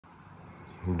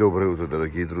Доброе утро,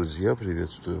 дорогие друзья!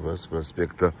 Приветствую вас с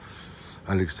проспекта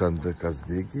Александра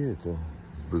Казбеги. Это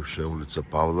бывшая улица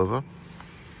Павлова,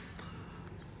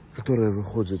 которая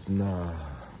выходит на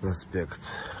проспект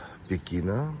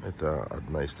Пекина. Это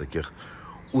одна из таких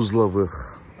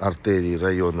узловых артерий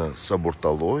района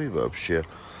Сабуртало и вообще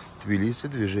Тбилиси.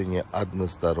 Движение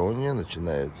одностороннее.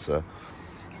 Начинается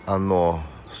оно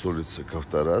с улицы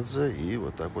Кавторадзе, и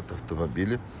вот так вот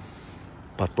автомобили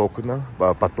потоком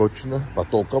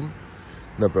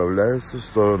направляются в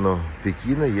сторону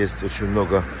Пекина. Есть очень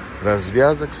много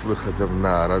развязок с выходом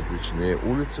на различные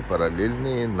улицы,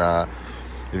 параллельные на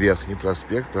Верхний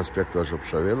проспект, проспект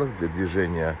Александра, где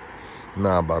движение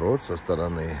наоборот со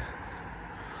стороны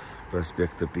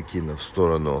проспекта Пекина в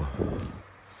сторону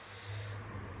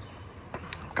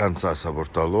конца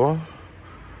Сабуртало,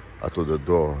 оттуда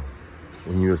до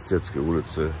Университетской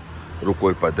улицы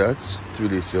рукой подать. В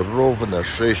Тбилиси ровно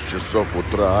 6 часов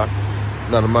утра.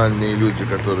 Нормальные люди,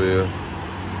 которые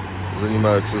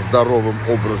занимаются здоровым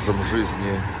образом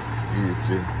жизни,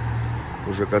 видите,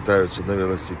 уже катаются на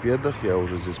велосипедах. Я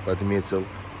уже здесь подметил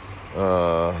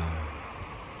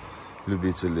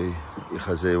любителей и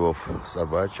хозяев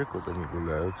собачек. Вот они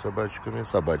гуляют с собачками,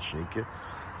 собачники,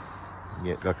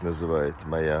 как называет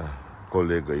моя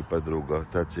коллега и подруга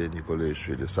Татьяна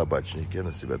Николаевича, собачники.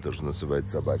 Она себя тоже называет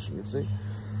собачницей.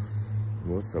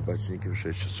 Вот собачники в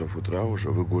 6 часов утра уже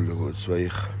выгуливают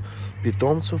своих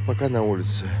питомцев. Пока на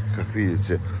улице, как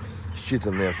видите,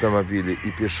 считанные автомобили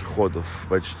и пешеходов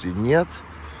почти нет.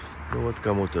 Ну вот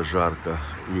кому-то жарко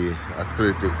и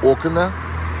открыты окна.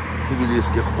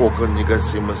 Тбилисских окон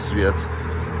негасимый свет.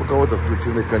 У кого-то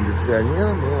включены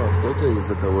кондиционеры, ну а кто-то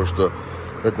из-за того, что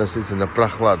относительно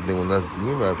прохладные у нас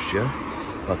дни, вообще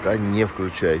пока не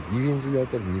включает ни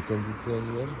вентилятор, ни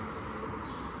кондиционер.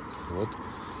 Вот,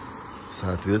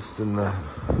 соответственно,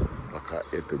 пока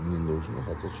это не нужно,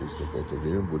 хотя через какое-то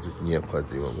время будет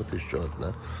необходимо. Вот еще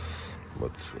одна,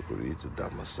 вот, как вы видите,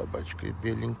 дама с собачкой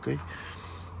беленькой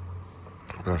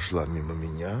прошла мимо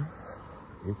меня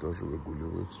и тоже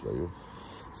выгуливает свою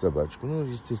собачку. Ну,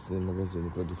 естественно,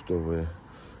 магазины продуктовые,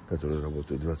 которые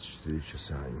работают 24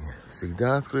 часа, они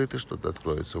всегда открыты, что-то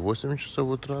откроется в 8 часов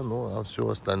утра, ну а все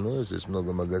остальное, здесь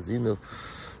много магазинов,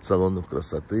 салонов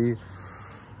красоты,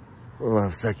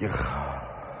 всяких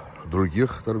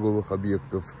других торговых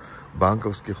объектов,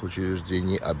 банковских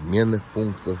учреждений, обменных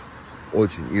пунктов,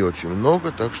 очень и очень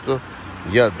много, так что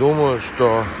я думаю,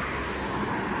 что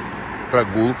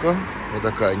прогулка, вот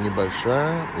такая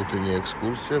небольшая утренняя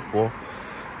экскурсия по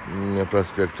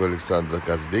проспекту Александра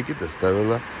Казбеги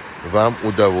доставила вам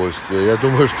удовольствие. Я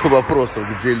думаю, что вопросов,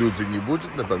 где люди, не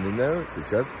будет. Напоминаю,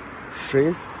 сейчас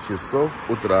 6 часов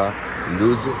утра.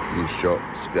 Люди еще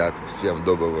спят. Всем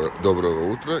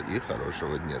доброго утра и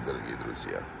хорошего дня, дорогие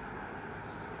друзья.